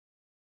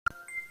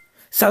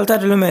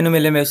Salutare lumea,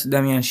 numele meu este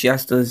Damian și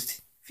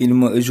astăzi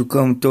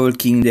jucăm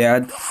Talking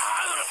Dead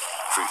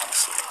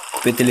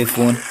pe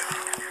telefon.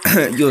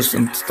 Eu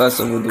sunt, stați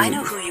să vă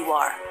dovedesc.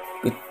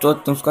 Că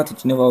tot îmi scoate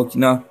cineva ochii,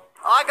 na.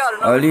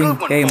 Alin,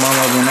 hei, m-am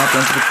abonat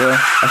pentru că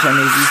așa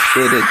mi-ai zis pe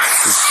Red.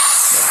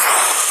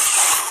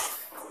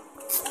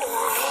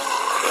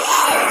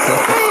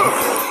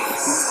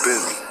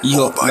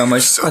 Eu l-am mai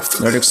jucat,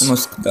 l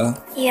recunosc, da.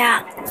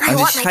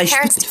 Am zis, hai și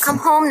pe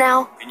telefon.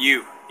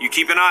 You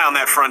keep an eye on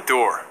that front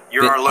door.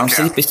 You're our lookout. Am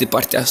sărit peste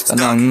partea asta,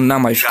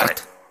 n-am mai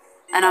jucat.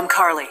 And I'm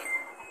Carly.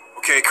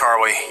 Okay,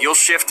 Carly.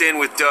 You'll shift in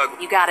with Doug.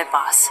 You got it,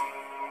 boss.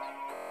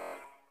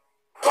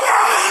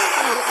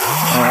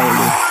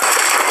 Aoleu.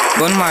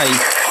 Bă, nu mai...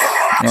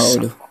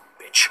 Aoleu.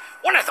 Bitch.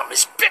 One of them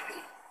is bitten.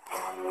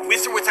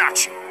 With or without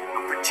you,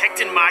 I'm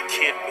protecting my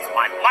kid with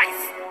my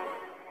life.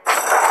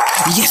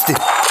 Este!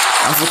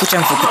 Am făcut ce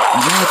am făcut.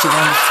 Ia ce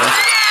v-am făcut.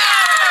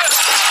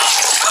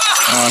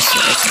 Asta.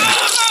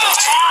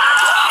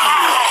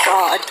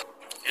 God.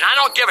 And I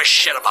don't give a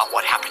shit about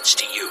what happens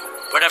to you.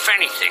 But if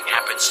anything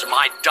happens to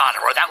my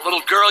daughter or that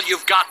little girl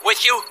you've got with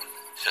you,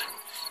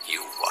 you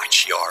watch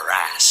your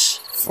ass.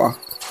 Fuck.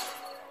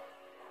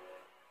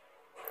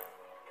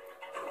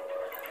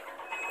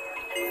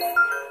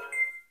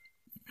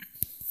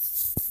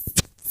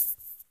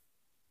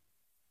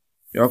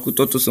 Eu cu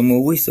totul să mă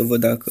uit să văd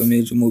dacă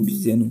merge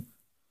mobizenul.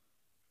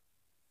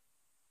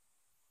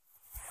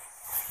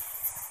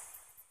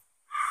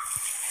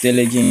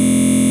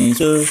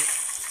 Telegență.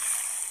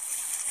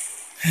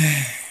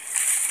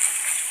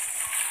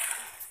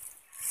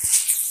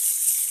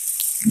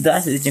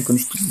 Da, să zicem că nu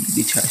știu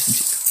de ce așa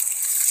încet.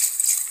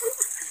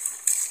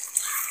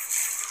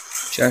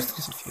 Ce ar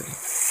trebui să fie ăla?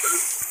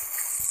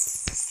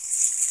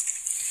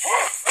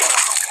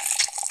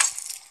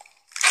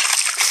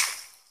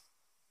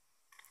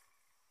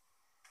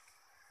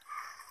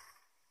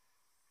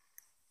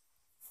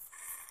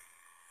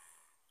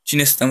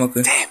 Cine stă, mă, că...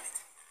 Damn it.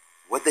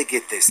 What'd they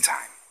get this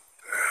time?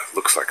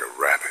 Looks like a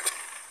rabbit.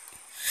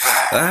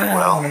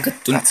 Am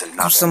mâncat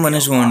nu să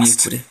mănânci un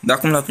iepure. Dar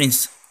cum l-a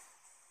prins?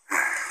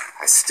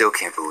 I still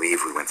can't believe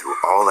we went through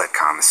all that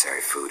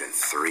commissary food in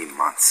 3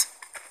 months.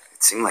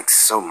 It seemed like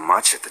so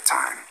much at the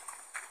time.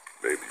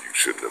 Maybe you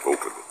shouldn't have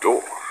opened the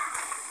door.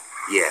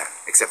 Yeah,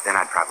 except then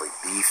I'd probably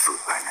be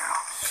food by now.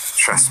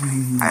 Trust me,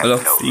 I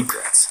have no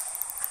regrets.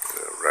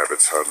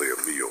 Rabbit's hardly a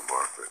meal,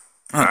 Mark, but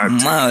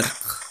Mark.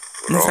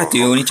 Nu, frate,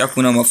 eu nici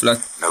acum n-am aflat.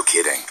 No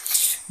kidding.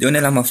 De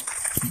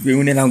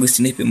unde l-am găsit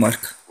noi pe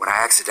Mark? When I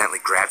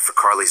accidentally grabbed for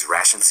Carly's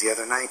rations the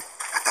other night,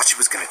 I thought she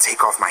was gonna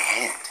take off my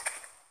hand.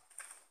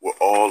 we're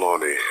all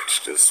on edge.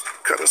 Just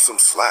cut us some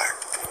slack.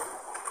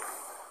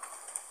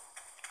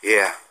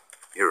 Yeah,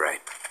 you're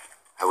right.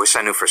 I wish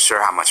I knew for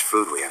sure how much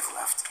food we have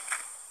left.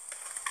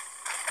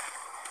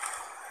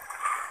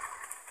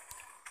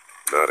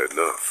 Not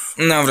enough.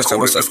 N-am vrut să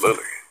According to apăsesc.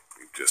 Lily,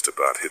 we've just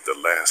about hit the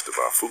last of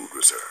our food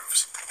reserves.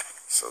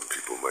 Some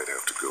people might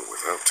have to go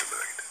without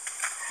tonight.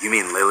 You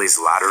mean Lily's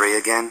lottery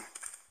again?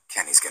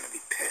 Kenny's gonna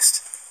be pissed.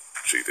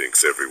 She thinks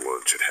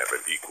everyone should have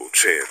an equal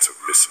chance of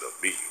missing a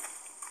meal.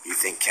 You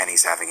think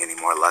Kenny's having any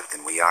more luck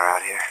than we are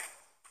out here?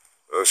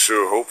 I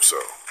sure hope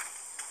so.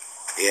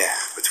 Yeah,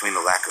 between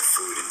the lack of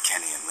food and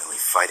Kenny and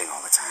Lily fighting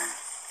all the time,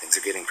 things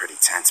are getting pretty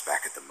tense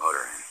back at the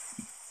motor inn.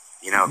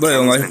 You know,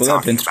 Kenny's been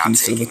talking about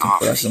taking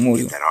off if he can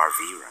get that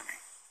RV running.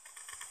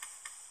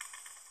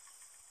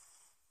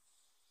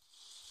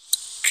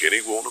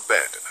 Kenny won't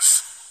abandon us.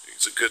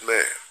 He's a good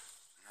man.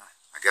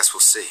 I guess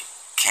we'll see.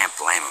 Can't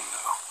blame him,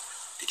 though.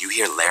 Did you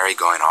hear Larry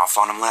going off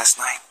on him last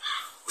night?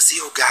 What's the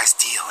old guy's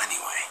deal,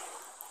 anyway?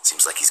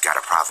 Seems like he's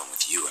got a problem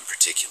with you in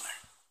particular.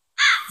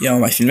 Ia, mă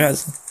mai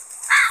filmează.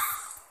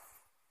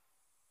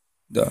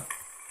 Da.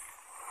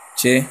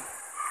 Ce?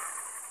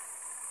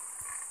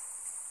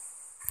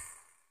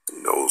 Who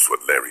knows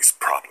what Larry's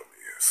problem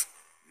is?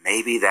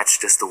 Maybe that's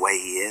just the way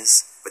he is,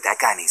 but that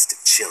guy needs to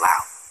chill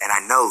out. And I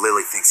know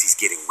Lily thinks he's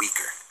getting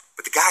weaker,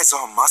 but the guy's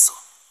all muscle.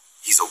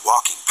 He's a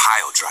walking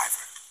pile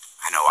driver.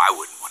 I know I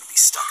wouldn't want to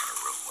be stuck in a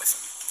room with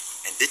him.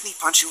 And didn't he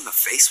punch you in the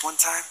face one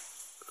time?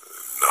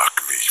 Knock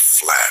me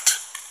flat.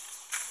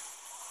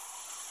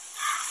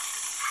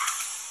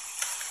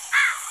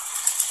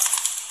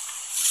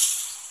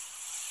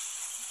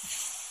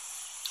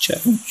 Ce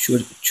avem?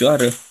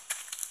 Cioară.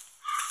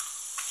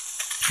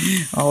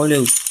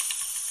 Aoleu.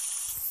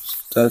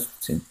 Stați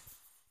puțin.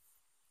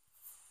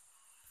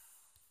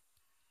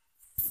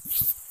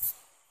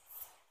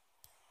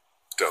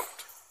 Don't.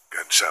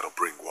 Gunshot'll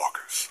bring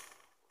walkers.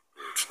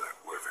 It's not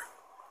worth it.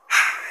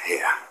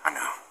 Yeah, I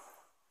know.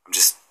 I'm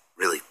just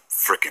really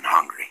frickin'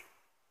 hungry.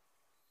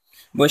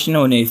 Bă, și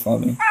nouă ne-i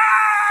foame.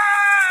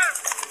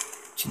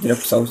 Ce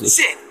drept să auzi.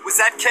 Shit, was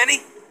that Kenny?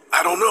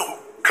 I don't know.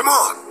 Come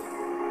on.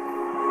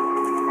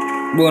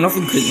 Bă, nu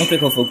cred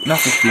că n-a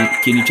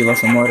făcut Kenny ceva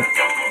să moară.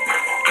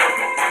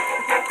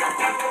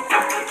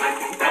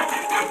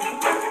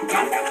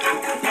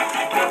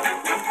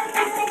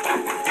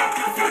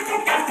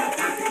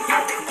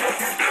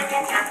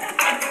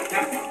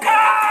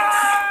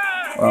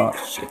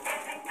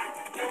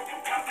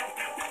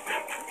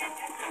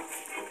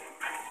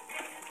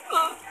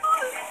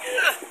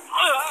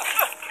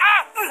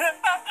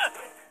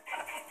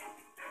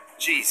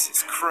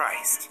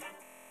 Christ.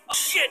 Oh,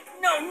 shit!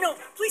 No, no!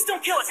 Please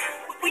don't kill us!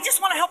 We just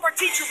want to help our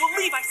teacher. We'll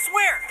leave, I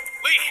swear!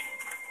 Lee,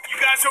 you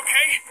guys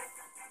okay?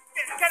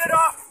 Get it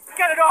off!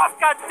 Get it off!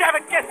 God damn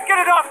it! Get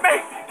it off me!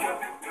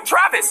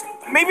 Travis!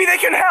 Maybe they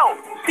can help!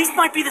 These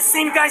might be the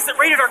same guys that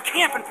raided our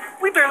camp, and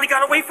we barely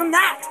got away from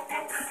that.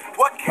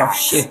 What Oh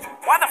guys? shit.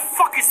 Why the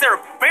fuck is there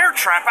a bear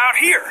trap out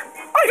here?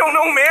 I don't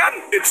know, man!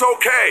 It's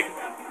okay.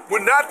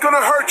 We're not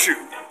gonna hurt you.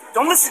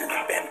 Don't listen to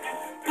me, Ben.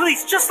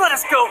 Please, just let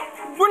us go.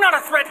 We're not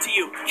a threat to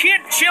you. Kid,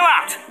 chill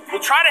out.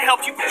 We'll try to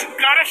help you, but you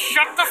gotta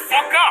shut the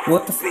fuck up.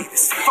 What the Lee,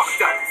 this is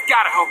fucked up. You've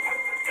gotta help.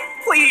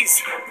 Please.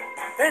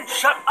 Ben,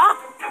 shut up.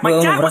 My Bă,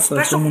 dad vreau was să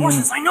special lăsăm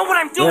forces. I know what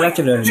I'm doing. Era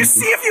ce vrea. Just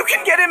see if you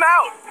can get him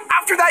out.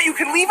 After that, you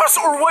can leave us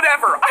or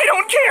whatever. I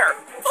don't care.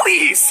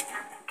 Please.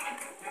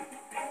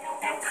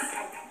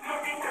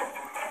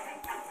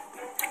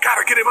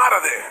 Gotta get him out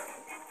of there.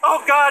 Oh,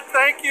 God,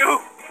 thank you.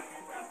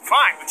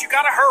 Fine, but you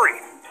gotta hurry.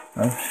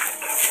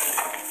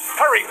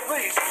 Hurry,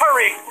 please,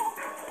 hurry.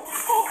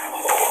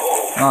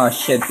 Ah,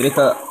 shit, cred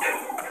că...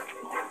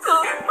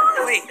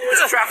 Lee,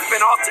 this trap's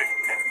been altered.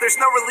 There's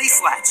no release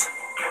latch.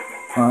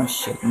 Ah,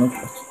 shit, nu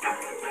pot.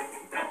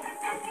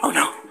 Oh,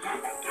 no.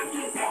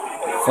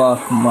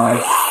 Fuck my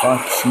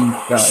fucking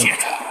god.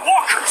 Shit.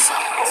 Walkers.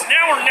 It's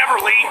now or never,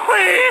 Lee.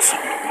 Please,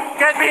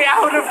 get me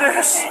out of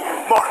this.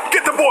 Mark,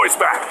 get the boys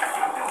back.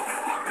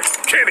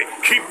 Kenny,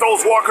 keep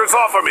those walkers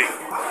off of me.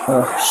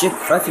 Shit,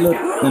 fraților,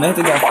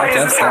 înainte de a face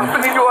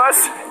asta,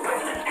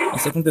 o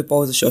să pun pe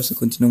pauză și o să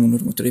continuăm în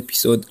următorul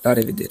episod. La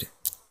revedere!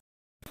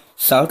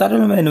 Salutare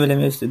lumea, numele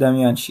meu este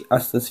Damian și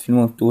astăzi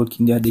filmăm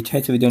Talking Dead, deci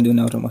hai să vedem de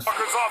unde au rămas.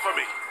 Walkers off of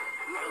me.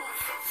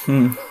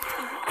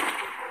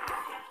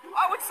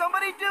 Why would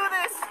somebody do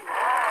this?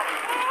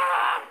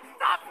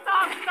 Stop.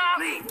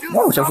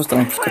 Wow, ce-a fost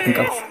ăla împușcat în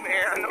cap. Man,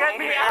 get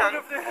me out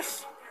of this.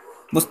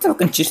 Bă, stai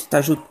că încerci să te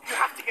ajut. You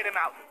have to get him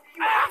out.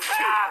 You have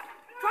to.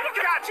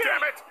 God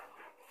damn it.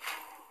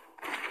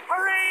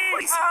 Hurry.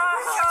 Please,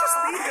 you can't just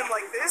leave him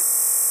like this.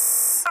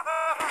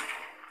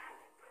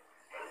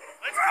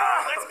 Let's go.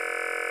 Let's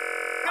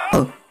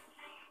go.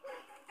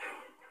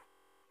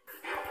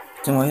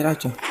 Ce mai era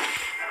aici?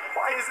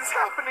 Why is this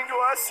happening to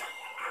us?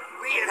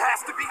 Lee, it has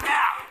to be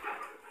now.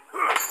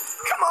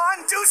 Come on,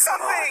 do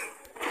something.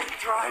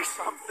 Try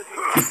something.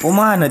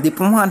 De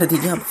pomană,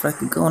 degeaba,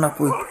 frate, gă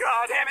înapoi. Oh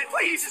God, damn it!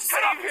 Please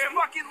save him!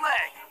 Fucking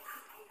leg.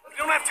 We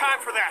don't have time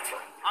for that.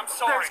 I'm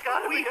sorry. There's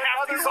gotta be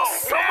have to go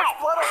so much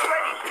blood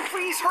already.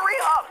 Please hurry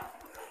up.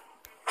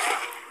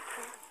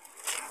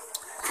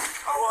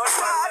 Oh,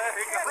 God.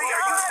 Lee,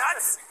 are you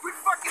nuts? Quit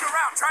fucking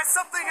around. Try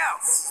something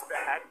else. This is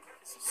bad.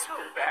 This is so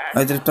bad.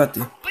 Ai dreptate.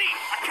 Lee,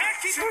 I can't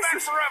keep him back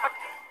forever.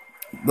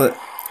 Bă,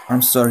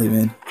 I'm sorry,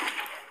 man.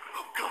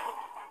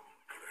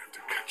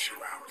 Cut you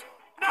out.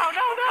 No,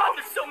 no, no.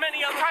 There's so many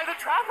other. Try the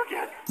trap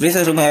again. Vrei să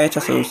rămâi aici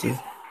sau să...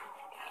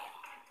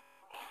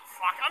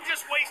 Fuck, I'm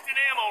just wasting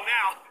ammo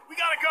now. We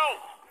gotta go.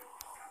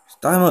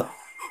 Stai, mă.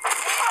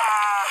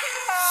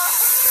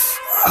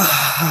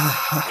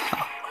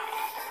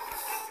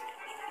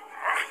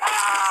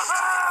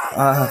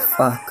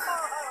 Fuck.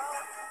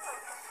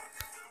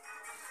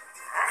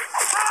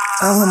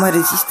 Mă, mai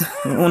rezistă.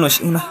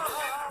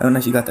 Una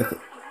și gata.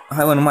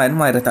 Hai, mă, nu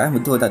mai arăta. Hai, mă,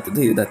 dă o dată.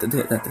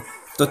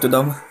 Tot o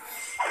dau, mă.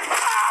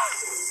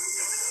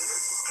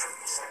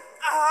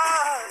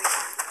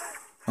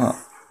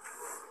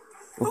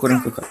 O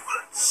curând căcat.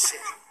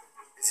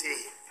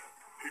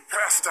 He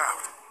passed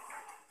out.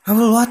 Am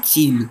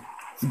luat-l.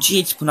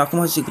 Fugiți, până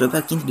acum se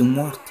grăbea Kenny de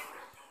moarte.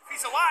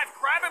 He's alive.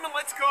 Grab him and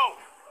let's go.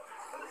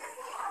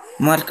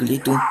 Marcă-l,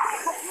 tu.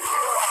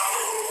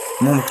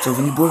 Mamă, că ți-au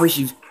venit bă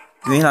și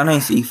veni la noi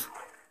în safe.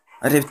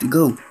 I have to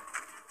go.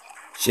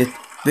 Shit.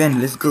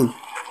 Ben, let's go.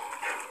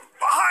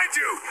 Behind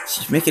you.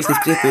 Și șmecher te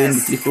scrie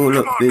pe tricoul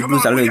lor, pe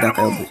bluza lui,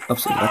 dacă ai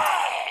observat.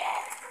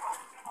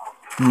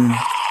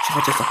 Ce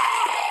face asta?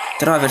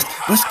 Travers.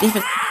 Bă, scrie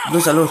pe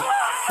bluza lor.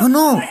 Bă,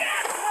 nu!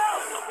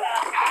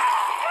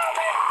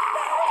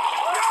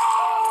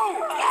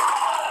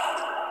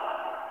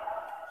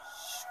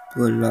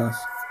 Bă, las.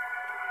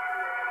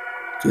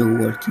 Ce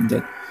Walking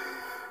Dead.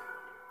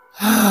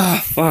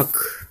 Fuck.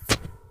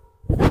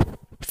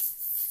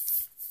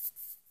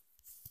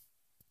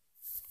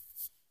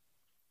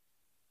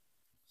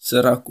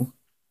 Săracul.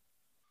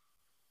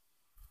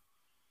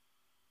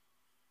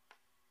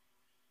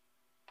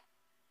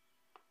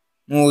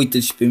 Uite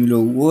și pe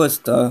miloul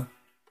ăsta.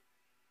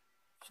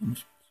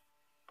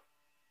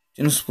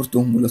 Ce nu suportă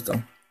omul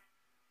ăsta?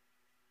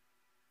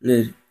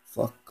 Larry,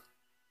 fuck.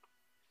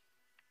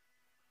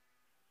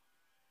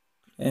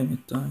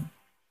 Clementine.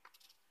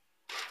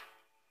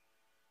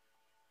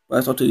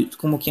 Bă, totul,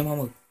 cum o chema,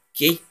 mă?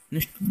 Kay? Nu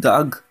știu,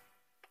 Doug,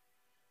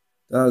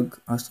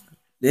 asta.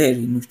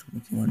 Larry, nu știu cum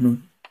o chema,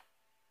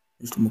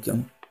 nu știu cum o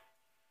cheamă.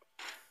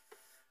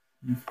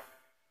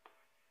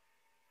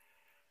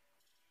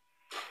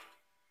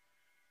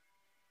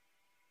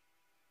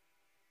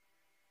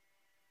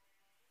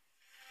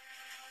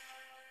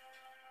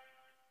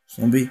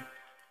 Zombie.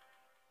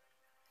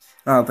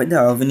 Păi da,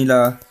 au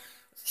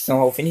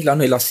venit la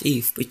noi la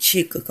safe. Păi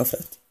ce căca,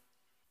 frate?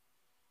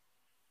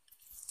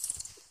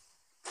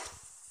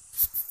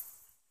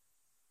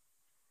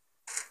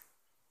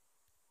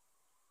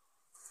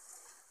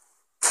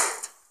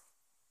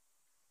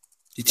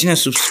 Te ține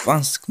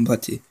suspans când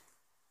bate.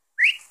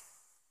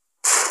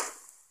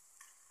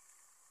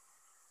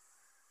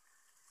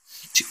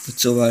 Ce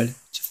fățăoare,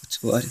 ce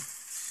fățăoare.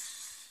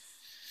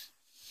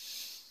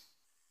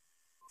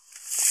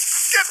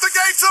 Get the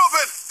gates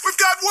open! We've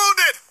got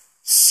wounded!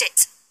 Shit!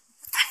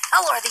 What the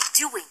hell are they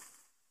doing?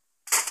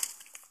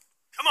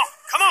 Come on,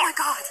 come Oh on! my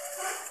god.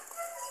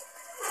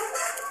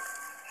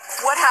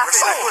 What happened?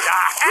 Oh, Who's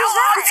that?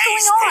 What's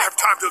going I on? have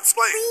time to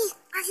explain. Lee,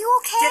 are you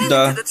okay? Get him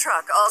Da. into the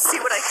truck. I'll see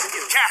what I can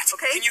do. Cat,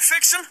 Okay? can you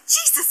fix him?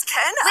 Jesus,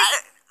 Ken. Lee.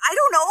 I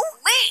don't know.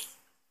 Lee!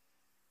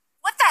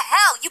 What the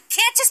hell? You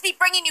can't just be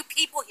bringing new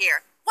people here.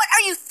 What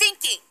are you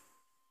thinking?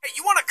 Hey,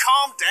 you want to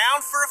calm down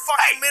for a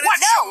fucking minute?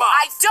 No,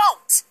 I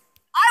don't.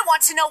 I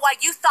want to know why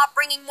you thought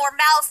bringing more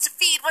mouths to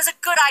feed was a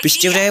good Păi și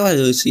ce idea. vrea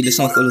eu să-i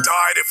lăsăm acolo?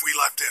 Died if we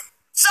left him.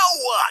 So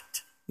what?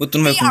 Bă, tu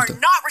nu mai We are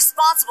punctă. not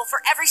responsible for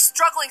every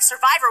struggling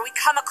survivor we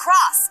come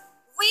across.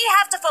 We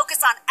have to focus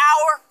on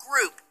our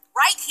group,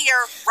 right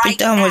here, Păi right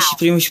da, mă, now. și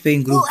primim și pe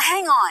în grup. Well,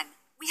 hang on.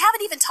 We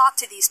haven't even talked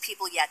to these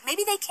people yet.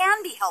 Maybe they can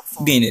be helpful.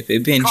 Bine, pe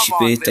Ben și Come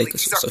pe on, Lily, taică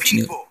these are sau cine.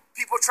 people.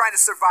 People trying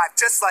to survive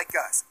just like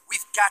us.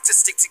 We've got to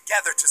stick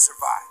together to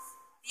survive.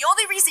 The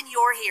only reason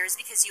you're here is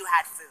because you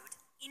had food.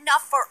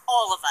 Enough for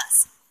all of us.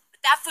 But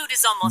that food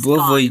is almost Bă,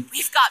 gone. voi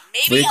We've got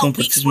maybe Voi a week's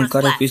împărțiți worth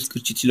mâncarea pe left.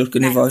 scârciților că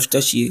ne va ajuta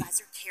și You ei. guys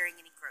are carrying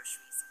any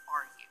groceries,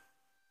 are you?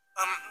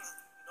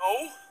 No.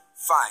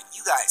 Fine,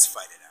 you guys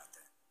fight it out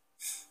then.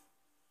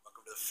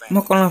 Welcome to the family. Mă,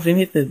 că l-am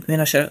primit pe Ben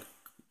așa.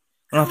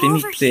 L-am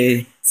primit pe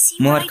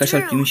Mark așa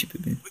l primit și pe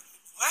Ben.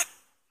 What?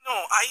 No,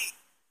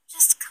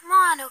 Just come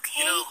on,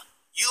 okay?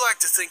 you like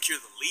to think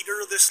you're the leader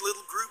of this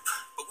little group,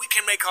 but we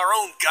can make our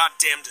own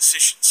goddamn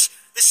decisions.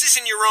 This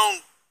isn't your own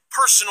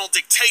personal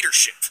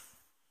dictatorship.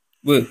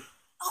 Bă,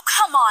 Oh,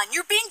 come on.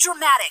 You're being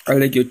dramatic.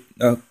 aleg eu...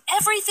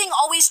 Everything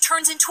always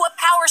turns into a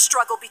power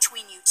struggle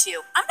between you two.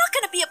 I'm not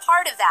going to be a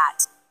part of that.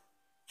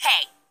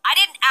 Hey, I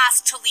didn't ask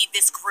to lead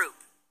this group.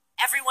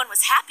 Everyone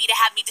was happy to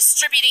have me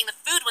distributing the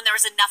food when there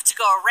was enough to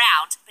go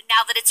around, but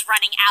now that it's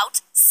running out,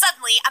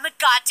 suddenly I'm a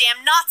goddamn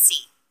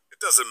Nazi. It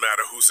doesn't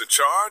matter who's in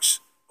charge.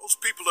 Those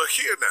people are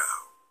here now.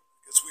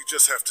 Guess we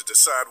just have to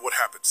decide what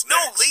happens next.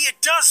 No, Lee, it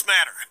does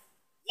matter.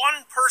 One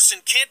person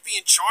can't be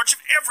in charge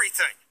of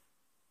everything.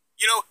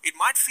 You know, it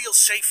might feel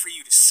safe for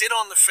you to sit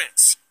on the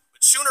fence,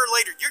 but sooner or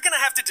later you're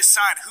gonna have to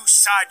decide whose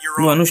side you're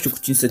Nu, on. nu știu cu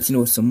cine să țină,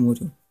 o să mor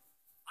eu.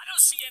 I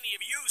don't see any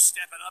of you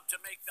stepping up to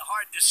make the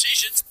hard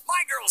decisions.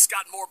 My girl's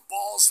got more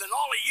balls than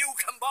all of you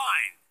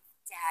combined.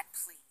 Dad,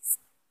 please.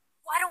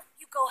 Why don't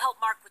you go help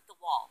Mark with the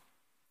wall?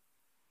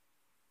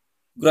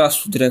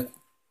 Grasul dracu.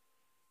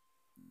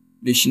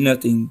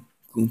 Leșinată în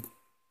câmp.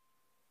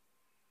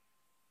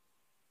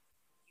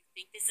 You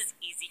think this is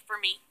easy for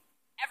me?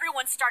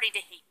 Everyone's starting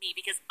to hate me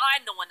because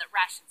I'm the one that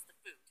rations the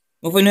food.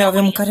 Mă, voi noi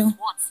avem Nobody mâncare, mă?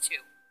 else wants to.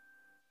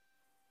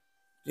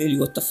 Really,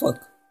 what the fuck?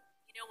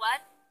 You know what?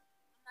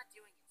 I'm not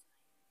doing it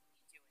tonight.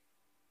 You do it.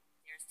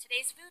 There's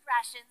today's food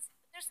rations,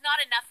 but there's not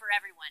enough for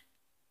everyone.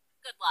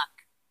 Good luck.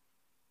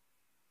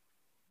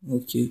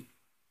 Ok.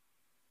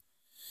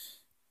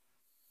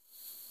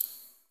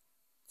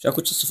 Și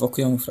acum ce să fac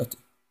cu ea, mă, frate?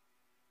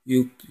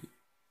 Eu...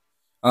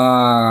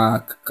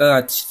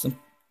 Căcat, și sunt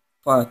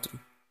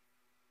 4.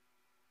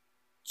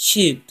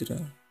 Ce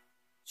dracu?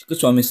 Și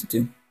câți oameni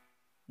suntem?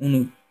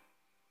 1,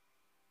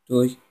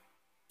 2,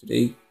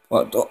 3,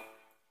 4.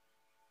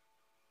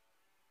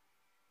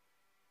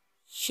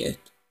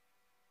 Shit.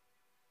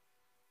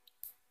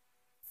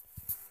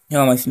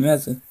 Ia, mai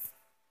filmează?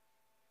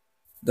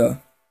 Da.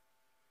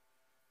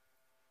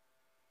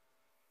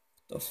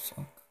 What the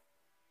fuck?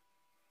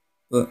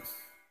 Bă.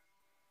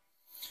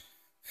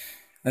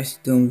 Hai să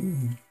dăm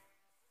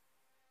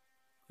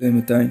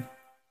Clementine.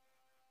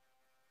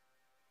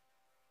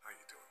 How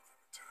you doing,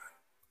 Clementine?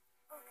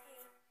 Okay,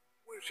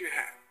 Where's your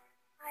hat?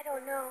 I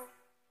don't know.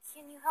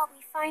 Can you help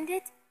me find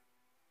it?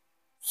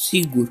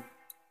 Sigur.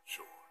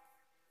 Sure.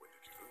 When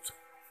did you lose it?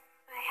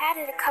 I had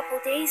it a couple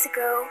days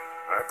ago.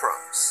 I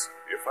promise.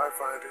 If I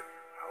find it,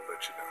 I'll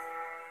let you know.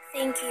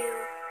 Thank you.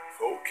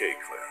 Okay,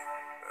 Clay.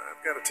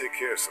 I've got to take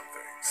care of some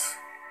things.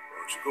 Why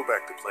don't you go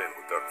back to playing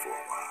with Duck for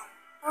a while?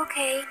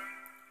 Okay.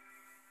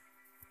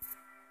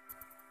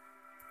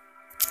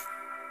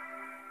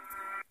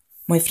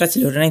 Mai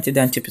fraților, înainte de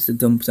a începe să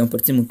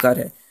împărțim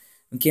mâncarea,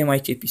 încheiem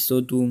aici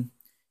episodul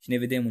și ne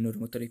vedem în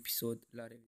următorul episod. La revedere!